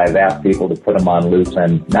that I've asked people to put them on loose,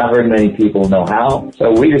 and not very many people know how.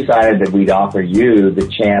 So we decided that we'd offer you the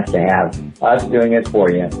chance to have us doing it for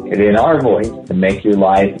you and in our voice to make your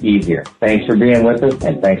life easier. Thanks for being with us,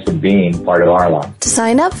 and thanks for being part of our life. To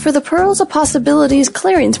sign up for the Pearls of Possibilities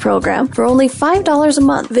Clearings Program for only $5 a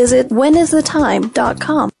month, visit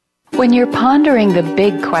whenisthetime.com. When you're pondering the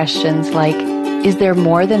big questions like, is there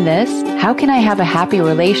more than this? How can I have a happy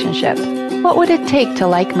relationship? What would it take to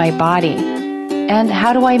like my body? And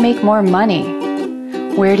how do I make more money?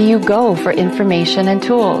 Where do you go for information and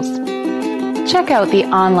tools? Check out the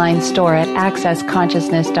online store at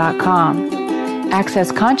accessconsciousness.com.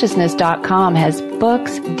 Accessconsciousness.com has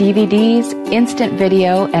books, DVDs, instant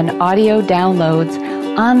video and audio downloads,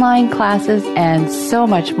 online classes, and so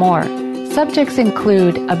much more. Subjects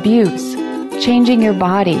include abuse, changing your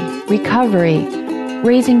body, recovery,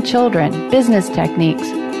 raising children, business techniques,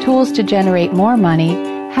 tools to generate more money,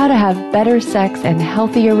 how to have better sex and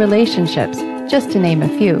healthier relationships, just to name a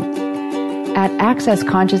few. At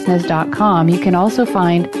accessconsciousness.com, you can also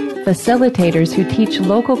find facilitators who teach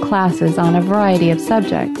local classes on a variety of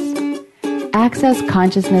subjects.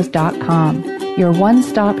 accessconsciousness.com, your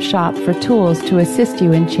one-stop shop for tools to assist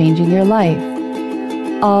you in changing your life.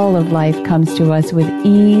 All of life comes to us with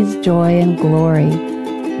ease, joy, and glory.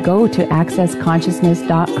 Go to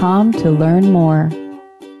accessconsciousness.com to learn more.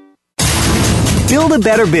 Build a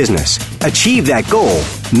better business. Achieve that goal.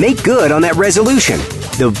 Make good on that resolution.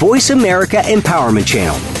 The Voice America Empowerment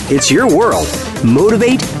Channel. It's your world.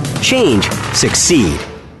 Motivate, change, succeed.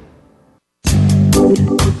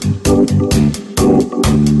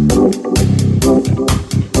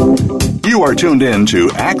 You are tuned in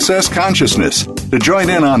to Access Consciousness. To join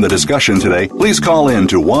in on the discussion today, please call in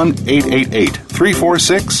to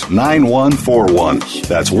 1-888-346-9141.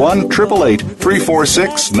 That's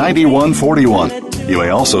 1-888-346-9141. You may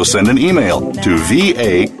also send an email to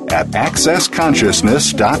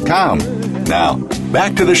va@accessconsciousness.com. Now,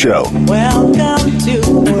 back to the show. Welcome to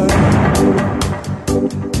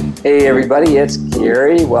Hey everybody, it's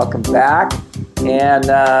Gary. Welcome back. And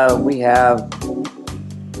we have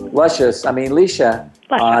Leisha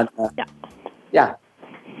on. Yeah.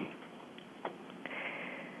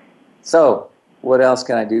 So, what else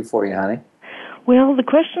can I do for you, honey? Well, the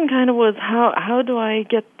question kind of was how do I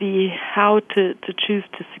get how to choose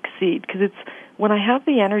to succeed? Because it's when I have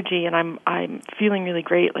the energy and I'm feeling really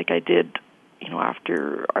great, like I did,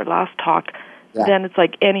 after our last talk. Yeah. Then it's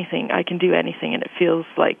like anything, I can do anything, and it feels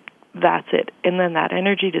like that's it. And then that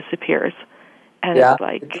energy disappears, and it's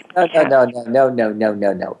like no.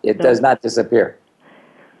 It does not disappear.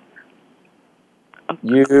 Okay.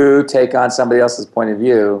 You take on somebody else's point of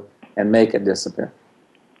view and make it disappear.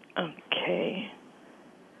 Okay.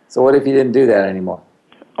 So what if you didn't do that anymore?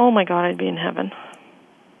 Oh my God, I'd be in heaven.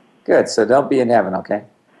 Good. So don't be in heaven, okay?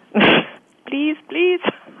 Please.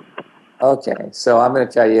 Okay. So I'm going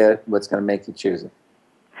to tell you what's going to make you choose it.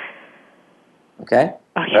 Okay?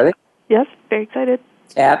 Ready? Yes, very excited.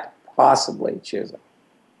 Can't possibly choose it.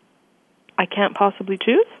 I can't possibly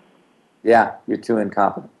choose? Yeah, you're too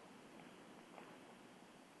incompetent.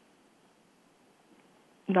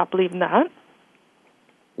 Not believing that.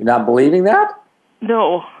 You're not believing that?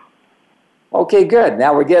 No. Okay, good.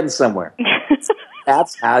 Now we're getting somewhere.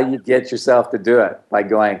 That's how you get yourself to do it, by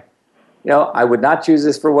going, I would not choose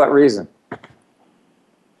this for what reason?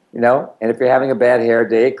 And if you're having a bad hair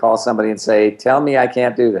day, call somebody and say, tell me I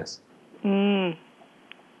can't do this. So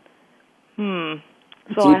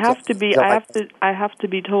I have to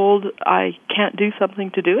be told I can't do something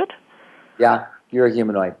to do it? Yeah, you're a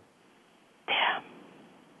humanoid. Damn.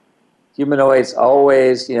 Humanoids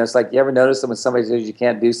always, it's like, you ever notice that when somebody says you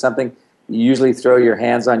can't do something, you usually throw your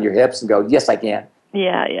hands on your hips and go, yes, I can.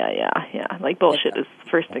 Yeah. Like bullshit is the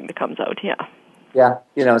first thing that comes out, yeah. Yeah,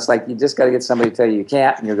 it's like you just got to get somebody to tell you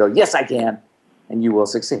can't, and you'll go, yes, I can, and you will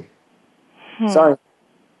succeed. Sorry.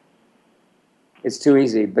 It's too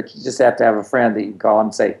easy, but you just have to have a friend that you can call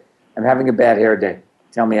and say, I'm having a bad hair day.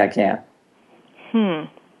 Tell me I can.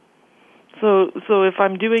 So if I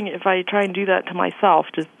try and do that to myself,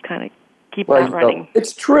 just kind of keep that running.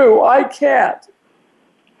 It's true, I can't.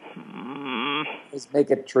 Just make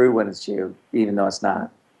it true when it's you, even though it's not.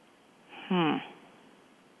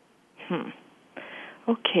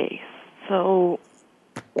 Okay, so...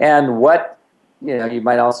 And what, you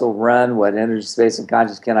might also run, what energy, space, and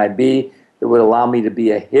conscious can I be that would allow me to be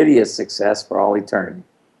a hideous success for all eternity?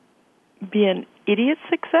 Be an idiot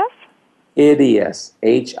success? Hideous.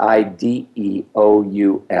 Hideous.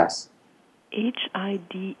 Hideous.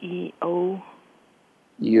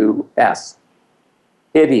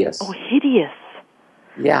 Hideous. Oh, hideous.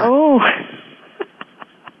 Yeah. Oh.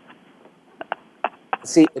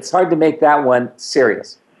 See, it's hard to make that one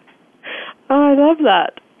serious. Oh, I love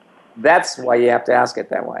that. That's why you have to ask it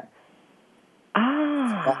that way.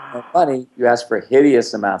 For money, you ask for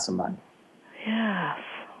hideous amounts of money. Yes.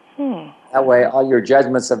 That way, all your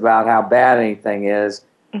judgments about how bad anything is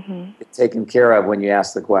get taken care of when you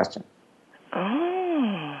ask the question.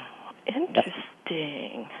 Oh,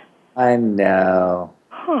 interesting. I know.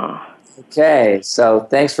 Huh. Okay, so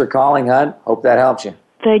thanks for calling, hon. Hope that helps you.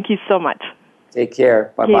 Thank you so much. Take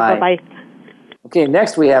care. Bye-bye. Okay, bye-bye. Okay,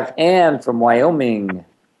 next we have Ann from Wyoming.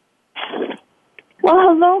 Well,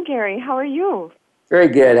 hello, Gary. How are you? Very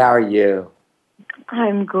good. How are you?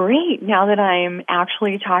 I'm great. Now that I'm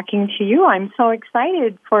actually talking to you, I'm so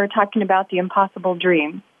excited for talking about the impossible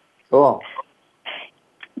dream. Cool.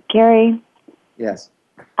 Gary, Yes.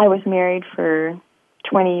 I was married for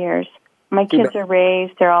 20 years. My kids are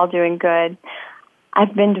raised. They're all doing good.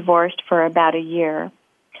 I've been divorced for about a year.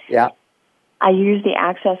 Yeah. I use the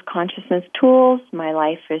Access Consciousness tools. My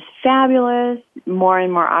life is fabulous. More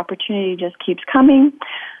and more opportunity just keeps coming.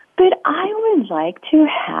 But I would like to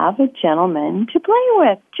have a gentleman to play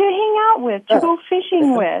with, to hang out with, to go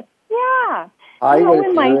fishing with. Yeah. All you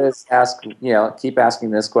would do is ask, keep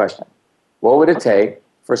asking this question. What would it take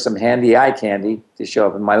for some handy eye candy to show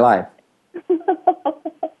up in my life?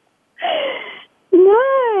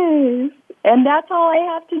 Nice. And that's all I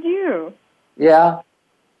have to do. Yeah.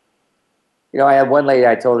 I had one lady,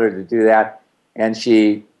 I told her to do that, and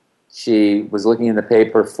she was looking in the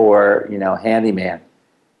paper for, handyman.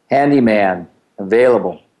 Handyman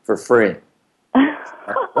available for free.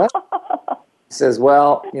 What? He says,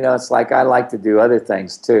 well, it's like I like to do other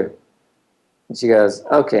things too. And she goes,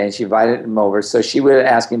 okay, and she invited him over. So she would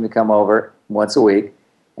ask him to come over once a week,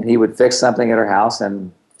 and he would fix something at her house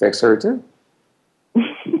and fix her too.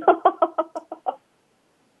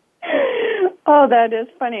 Oh, that is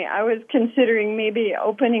funny. I was considering maybe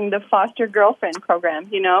opening the foster girlfriend program,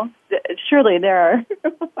 Surely there are.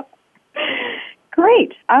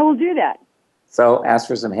 Great. I will do that. So ask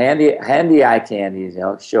for some handy eye candies,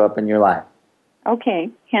 show up in your life. Okay,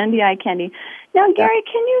 handy eye candy. Now, Gary,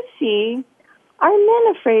 can you see, are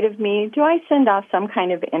men afraid of me? Do I send off some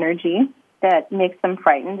kind of energy that makes them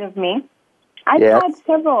frightened of me? I've had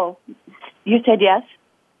several. You said yes?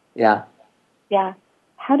 Yeah. Yeah.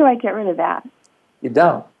 How do I get rid of that? You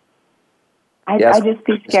don't. I just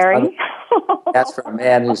be scary. That's for a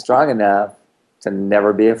man who's strong enough to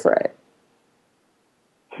never be afraid.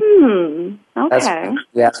 Okay.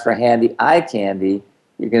 You ask for handy eye candy,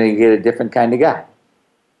 you're going to get a different kind of guy.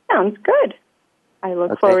 Sounds good. I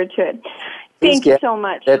look forward to it. Thank you so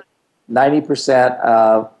much. 90%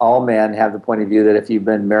 of all men have the point of view that if you've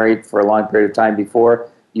been married for a long period of time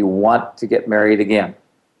before, you want to get married again.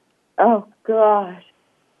 Oh, gosh.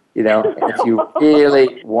 If you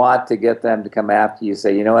really want to get them to come after you,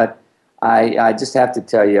 say, you know what, I just have to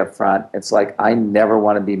tell you up front, it's like I never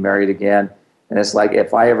want to be married again. And it's like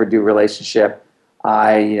if I ever do a relationship,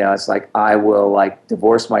 it's like I will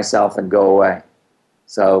divorce myself and go away.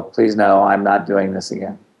 So please know I'm not doing this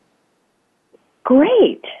again.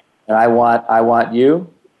 Great. And I want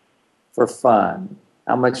you for fun.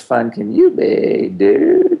 How much fun can you be,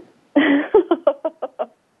 dude?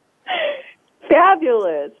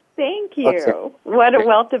 Fabulous. Thank you. Okay. What a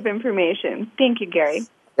wealth of information. Thank you, Gary.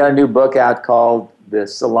 Got a new book out called The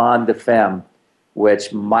Salon de Femme,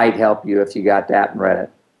 which might help you if you got that and read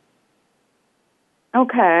it.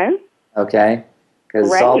 Okay. Okay?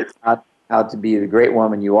 Because it's all about how to be the great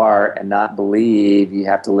woman you are and not believe you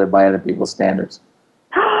have to live by other people's standards.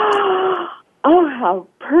 Oh, how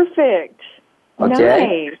perfect.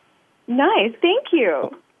 Okay? Nice. Thank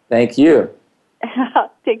you. Thank you.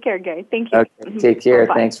 Take care, Gary. Thank you. Okay, take care.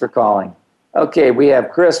 Bye-bye. Thanks for calling. Okay, we have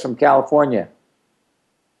Chris from California.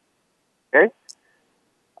 Hey?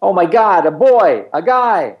 Oh, my God, a boy, a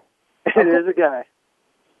guy. It is a guy.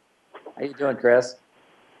 How you doing, Chris?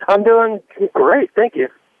 I'm doing great, thank you.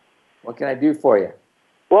 What can I do for you?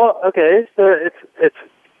 Well, okay, so it's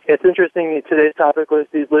interesting. Today's topic was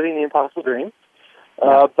living the impossible dream.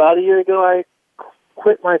 About a year ago, I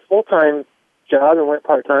quit my full-time job and went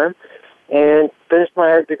part-time and finished my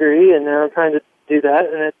art degree, and now I'm trying to do that,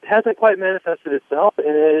 and it hasn't quite manifested itself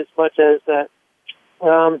in as much as that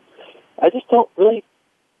I just don't really,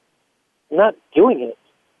 I'm not doing it.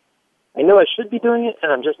 I know I should be doing it, and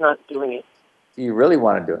I'm just not doing it. Do you really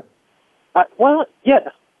want to do it? Well, yeah.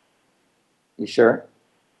 You sure?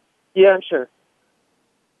 Yeah, I'm sure.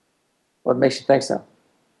 What makes you think so?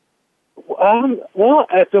 Well,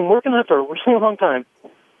 I've been working on it for a really long time.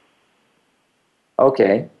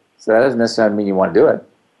 Okay, so that doesn't necessarily mean you want to do it.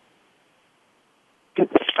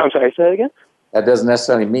 I'm sorry, say that again? That doesn't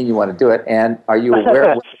necessarily mean you want to do it. And are you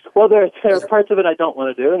aware? Well, there are parts of it I don't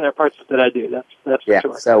want to do, and there are parts that I do. That's for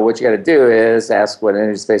sure. So what you got to do is ask, what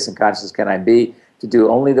energy, space, and consciousness can I be to do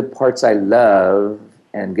only the parts I love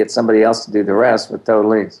and get somebody else to do the rest with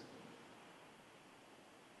total ease.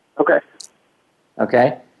 Okay.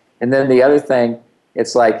 Okay? And then the other thing,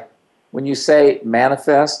 it's like when you say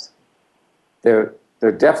manifest, the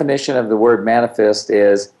definition of the word manifest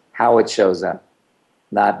is how it shows up,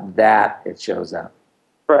 not that it shows up.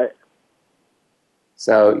 Right.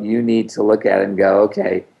 So you need to look at it and go,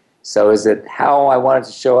 okay, so is it how I want it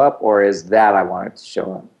to show up, or is that I want it to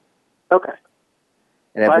show up? Okay.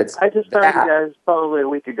 And if it's I just started that, you guys probably a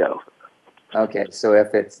week ago. Okay, so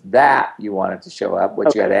if it's that you want it to show up,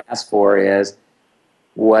 what you got to ask for is,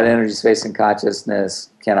 what energy, space, and consciousness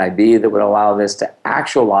can I be that would allow this to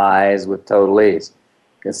actualize with total ease?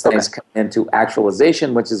 Because things come into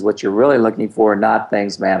actualization, which is what you're really looking for, not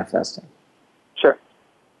things manifesting. Sure.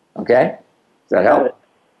 Okay? Does that help?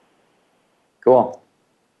 Cool.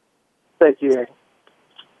 Thank you, Eric.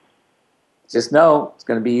 Just know it's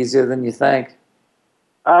going to be easier than you think.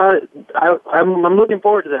 I'm looking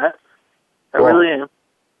forward to that. Cool. I really am.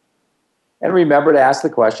 And remember to ask the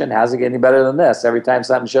question, how's it getting better than this? Every time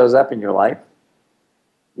something shows up in your life,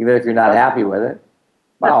 even if you're not happy with it,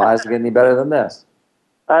 wow, how's it getting any better than this?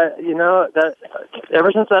 That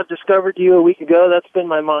ever since I've discovered you a week ago, that's been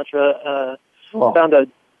my mantra. Cool. Found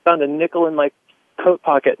a nickel in my coat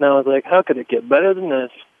pocket, and I was like, how could it get better than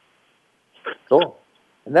this? Cool.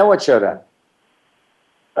 And then what showed up?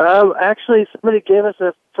 Actually, somebody gave us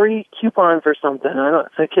a free coupon for something. I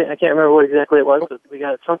can't remember what exactly it was, but we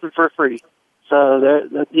got something for free. So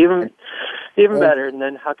that's even better. And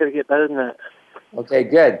then how could it get better than that? Okay,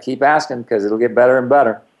 good. Keep asking because it'll get better and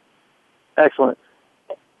better. Excellent.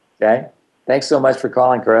 Okay. Thanks so much for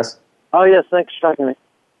calling, Chris. Oh, yes. Thanks for talking to me.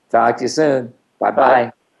 Talk to you soon.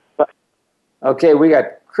 Bye-bye. Bye. Okay, we got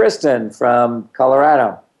Kristen from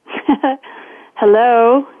Colorado.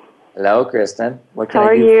 Hello. Hello, Kristen. What can How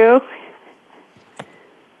I are do? you?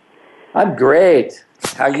 I'm great.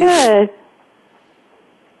 How are you? Good.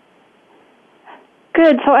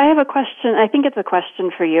 Good. So I have a question. I think it's a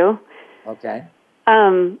question for you. Okay.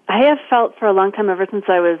 I have felt for a long time, ever since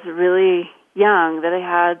I was really young, that I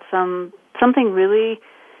had something really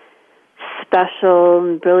special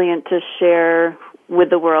and brilliant to share with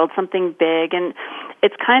the world, something big. And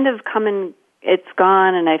it's kind of come and it's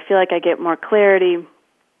gone, and I feel like I get more clarity.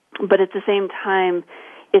 But at the same time,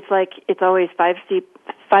 it's like it's always 5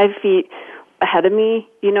 feet ahead of me,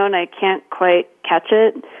 and I can't quite catch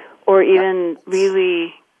it or even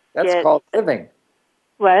really That's called living.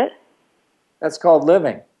 What? That's called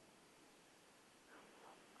living.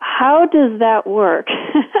 How does that work?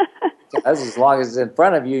 Because as long as it's in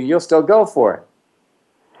front of you, you'll still go for it.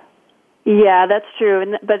 Yeah, that's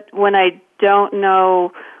true. But when I don't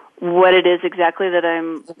know what it is exactly that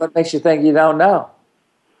I'm... What makes you think you don't know?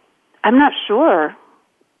 I'm not sure.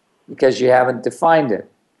 Because you haven't defined it.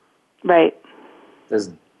 Right.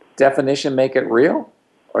 Does definition make it real,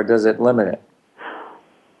 or does it limit it?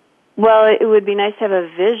 Well, it would be nice to have a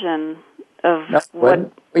vision of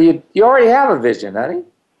what... You already have a vision, honey.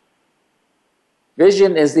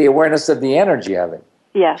 Vision is the awareness of the energy of it.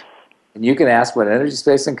 Yes. And you can ask, what energy,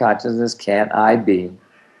 space, and consciousness can I be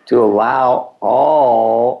to allow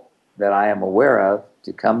all that I am aware of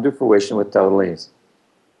to come to fruition with total ease?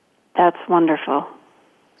 That's wonderful.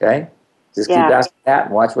 Okay? Just keep asking that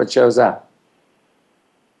and watch what shows up.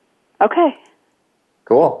 Okay.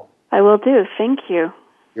 Cool. I will do. Thank you.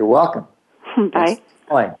 You're welcome. Bye.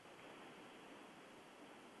 Fine.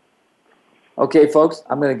 Okay, folks,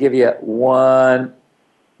 I'm going to give you one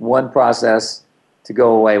process to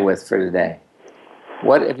go away with for today.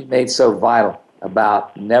 What have you made so vital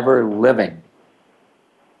about never living,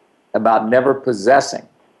 about never possessing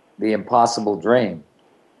the impossible dream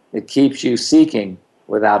that keeps you seeking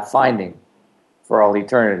without finding for all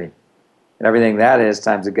eternity? And everything that is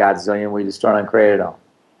times a godzillion, we destroy and create it all.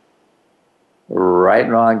 Right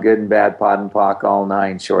and wrong, good and bad, pod and pock, all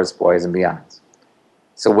nine, shorts, boys, and beyonds.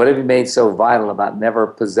 So what have you made so vital about never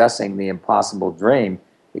possessing the impossible dream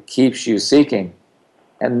that keeps you seeking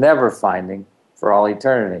and never finding for all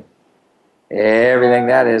eternity? Everything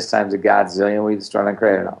that is times a godzillion, we destroy and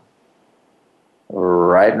create it all.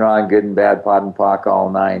 Right and wrong, good and bad, pod and pock,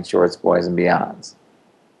 all nine, shorts, boys, and beyonds.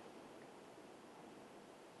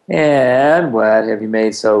 And what have you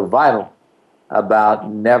made so vital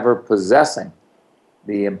about never possessing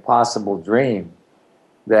the impossible dream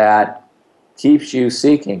that keeps you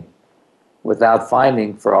seeking without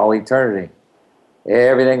finding for all eternity?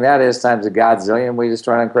 Everything that is times a godzillion, we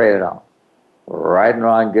destroy and create it all. Right and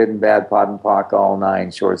wrong, good and bad, pod and pock, all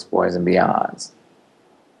nine, shorts, boys, and beyonds.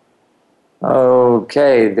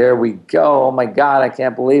 Okay, there we go. Oh my God, I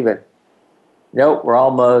can't believe it. Nope, we're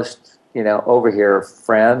almost, over here,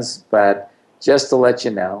 friends. But just to let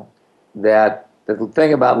you know that the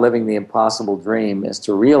thing about living the impossible dream is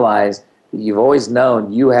to realize that you've always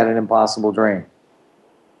known you had an impossible dream.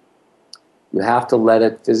 You have to let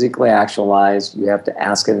it physically actualize. You have to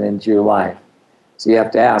ask it into your life. So you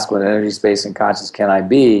have to ask, what energy, space, and consciousness can I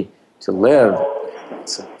be to live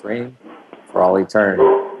a dream for all eternity?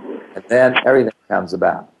 And then everything comes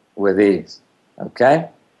about with ease. Okay?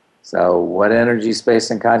 So what energy,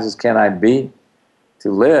 space, and consciousness can I be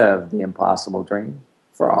to live the impossible dream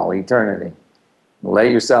for all eternity?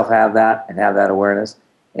 Let yourself have that and have that awareness.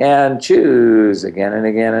 and choose again and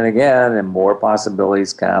again and again, and more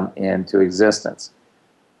possibilities come into existence.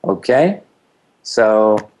 Okay?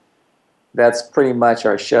 So that's pretty much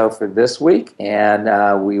our show for this week,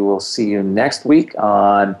 and we will see you next week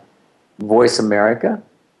on Voice America.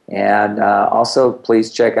 And also,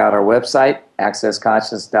 please check out our website,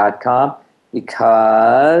 accessconsciousness.com,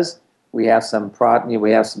 because we have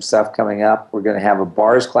some stuff coming up. We're going to have a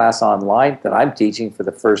bars class online that I'm teaching for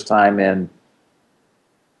the first time in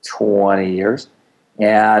 20 years.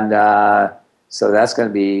 And so that's going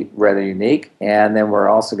to be rather unique. And then we're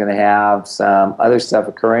also going to have some other stuff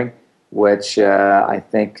occurring, which I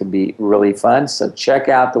think can be really fun. So check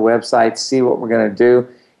out the website, see what we're going to do.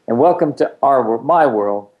 And welcome to my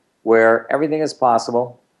world, where everything is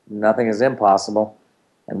possible, nothing is impossible.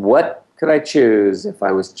 And what could I choose if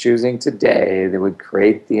I was choosing today that would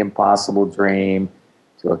create the impossible dream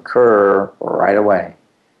to occur right away?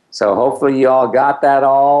 So hopefully you all got that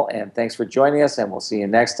all, and thanks for joining us, and we'll see you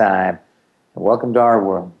next time. And welcome to our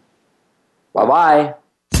world. Bye-bye.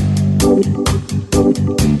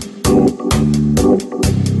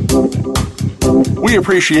 We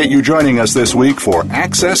appreciate you joining us this week for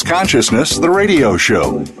Access Consciousness, the radio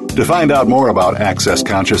show. To find out more about Access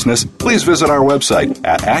Consciousness, please visit our website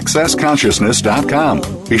at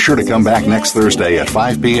accessconsciousness.com. Be sure to come back next Thursday at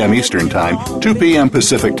 5 p.m. Eastern Time, 2 p.m.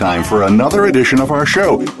 Pacific Time for another edition of our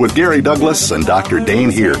show with Gary Douglas and Dr.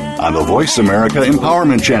 Dane here on the Voice America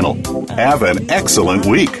Empowerment Channel. Have an excellent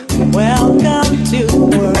week. Welcome to the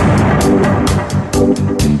world.